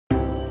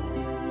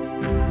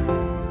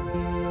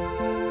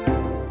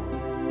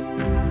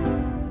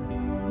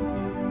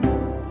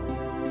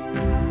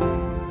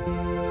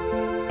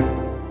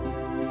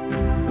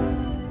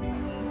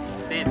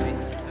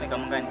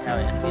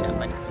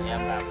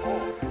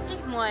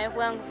moyo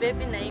wangu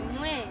baby na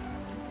imwe.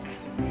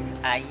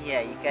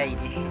 Aya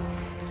ikaidi.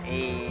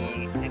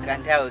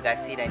 Kantao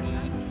kasira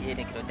ni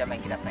yene kilota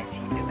mangira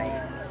panchindo na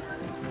yene.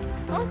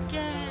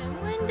 Okay,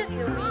 mwende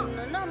fyo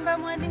wino. Nomba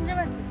mwandi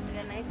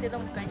njabazifunga na iselo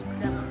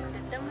mukashitira mafuta.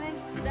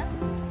 Tamwenshitira.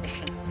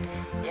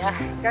 Ya,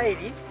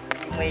 kaidi.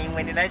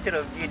 Imwe ni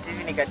natural beauty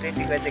ni ka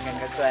 20 kwache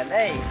kangakwa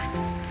naye.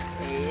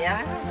 Ya.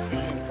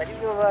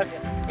 Palipo baka.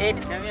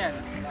 Damiano.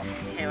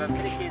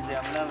 Wapelekeze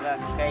amnamba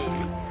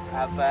kaidi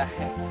hapa.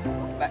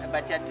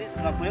 But at least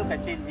unakuweka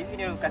change hivi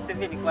ni uka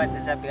 7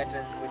 kwacha chapi ka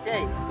transport.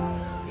 Kai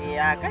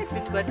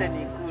 20 kwacha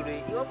ni kuru.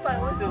 Yopa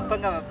wote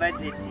upanga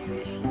mabudget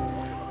hivi.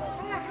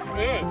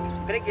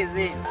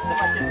 Pelekeze.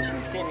 Sema tena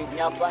shiteni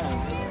hapa na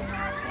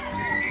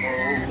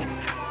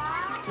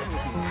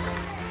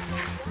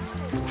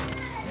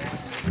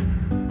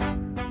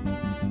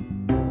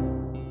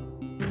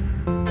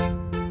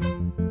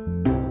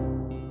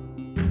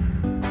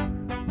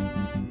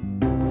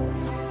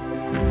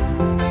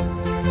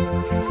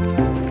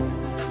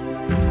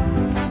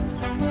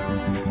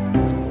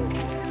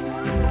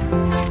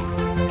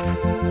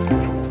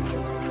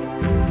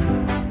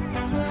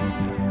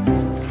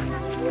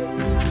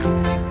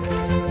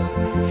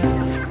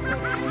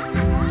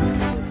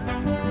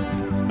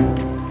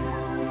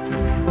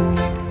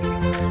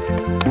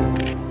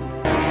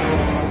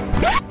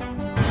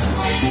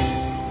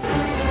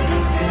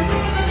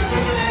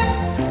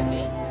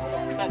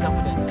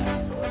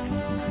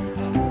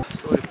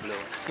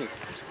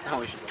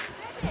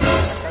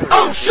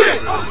Oh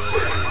shit!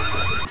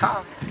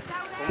 Ha!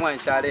 Umwana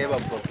shareba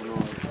kuno.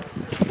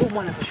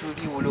 Umwana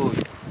kashuri uloyo.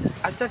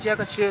 Asitati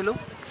yakachelo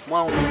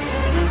mwaome.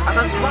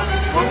 Akazuba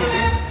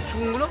mwaome.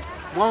 Chungulo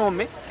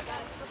mwaome.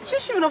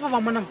 Shishi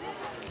binova mwana.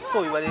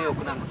 So ibaleyo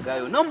kuna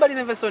magayo. Nombali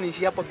nevesoni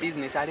shi hapo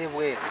business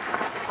alebwe.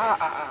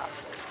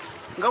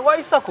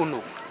 Ngawaisa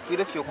kuno.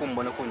 Vile fyo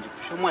kumbona kunji.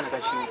 Sho mwana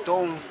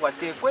kashito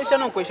mfuate.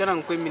 Kweshana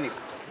nkweminika.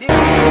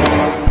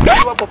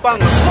 Wapo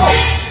panga.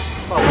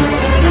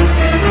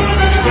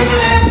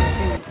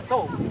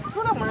 So,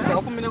 kuna mwana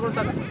kafumine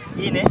kurusaka.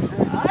 Ine.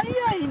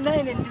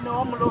 Ine ndino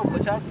wa muloko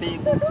chape.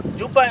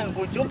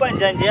 Jumpa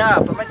njanje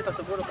hapa maji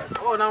pasogoro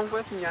pa. Na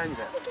ngwe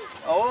nyanja.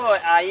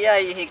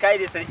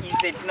 Hikaidi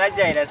ise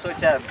tunaja ina so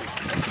chape.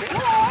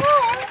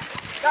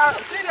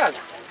 Serious?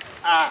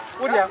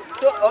 Udia.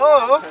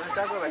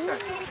 Chako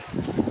bashaka.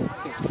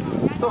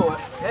 So,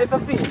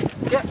 fafi.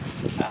 Yeah.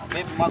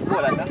 Baby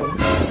makola ta.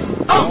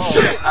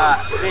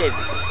 Baby.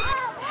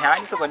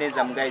 Hani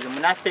sokoneza mgaizo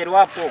munaferwa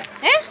hapo.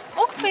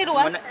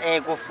 Okuferwa?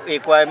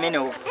 Kwa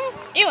mene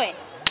Iwe.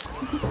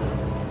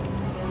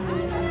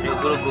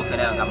 Guru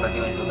fena gamba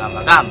vyo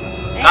gamba.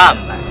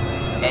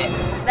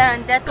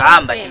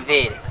 Gamba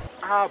tivere.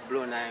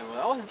 Bro I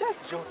was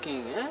just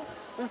joking,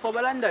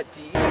 Umfabalanda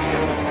ti.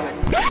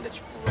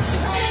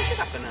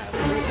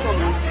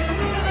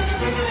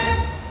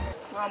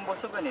 Mambo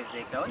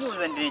sokonezeka. Oni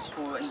uza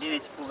ndire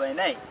chipuba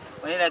naye.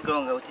 Wanela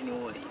gronga utini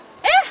uli.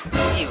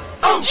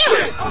 Oh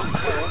shit!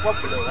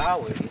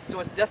 It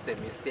was just a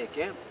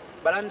mistake,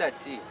 Balanda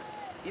tea.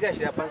 Ila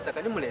shira pansa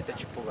kani muleta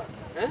chipuba.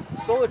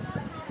 So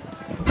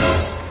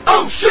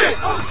oh shit!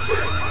 Oh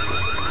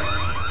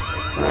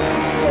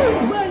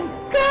my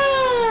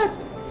god!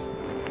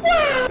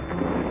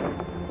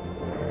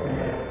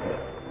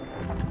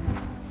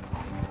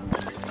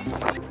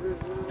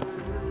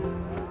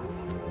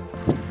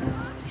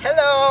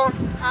 Hello.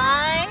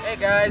 Hi. Hey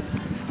guys.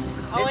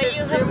 How are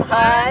you?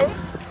 Hi.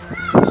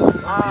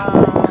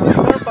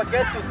 Don't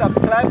forget to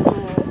subscribe to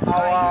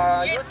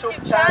our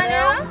YouTube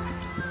channel.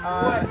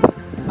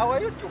 Our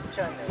YouTube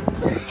channel.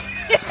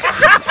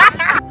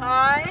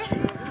 Hi.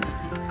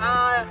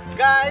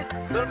 Guys,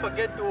 don't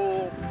forget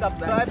to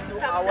subscribe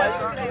to our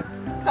YouTube.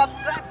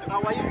 Subscribe to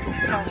our YouTube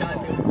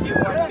channel.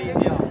 G1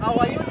 Media.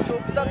 Our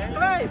YouTube.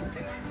 Subscribe.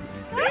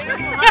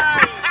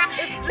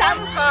 It's Dream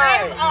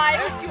High. Our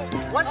YouTube.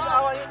 What's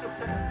our YouTube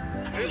channel?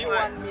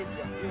 G1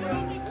 Media.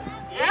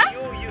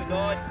 You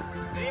not.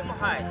 Dream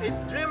High.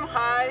 It's Dream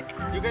High.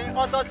 You can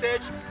also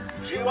search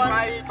G1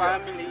 Media.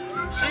 Family.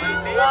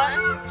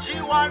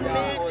 G1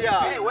 Media.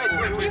 Hey, wait.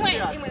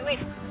 Wait.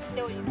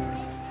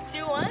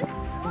 G1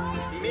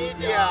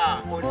 Media.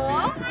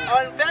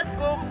 On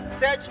Facebook,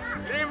 search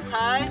Dream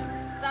High.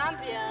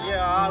 Zambia.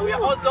 Yeah, we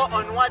are also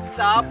on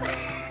WhatsApp.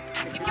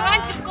 If you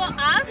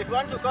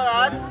want to call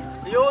us,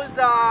 Use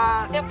the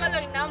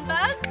following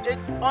numbers.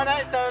 It's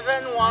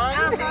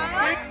 0971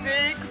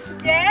 66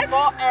 Yes.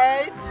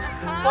 48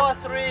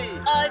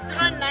 43.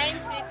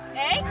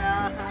 0968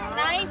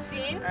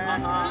 19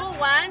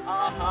 21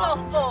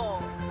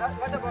 44.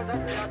 What about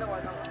that other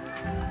one?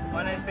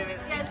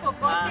 1976 Yes, for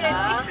copy.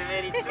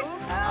 72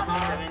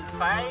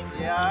 75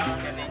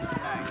 79.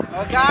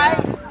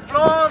 Guys,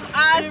 from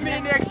us.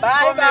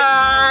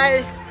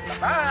 Bye.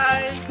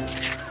 Bye.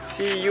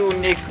 See you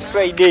next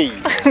Friday.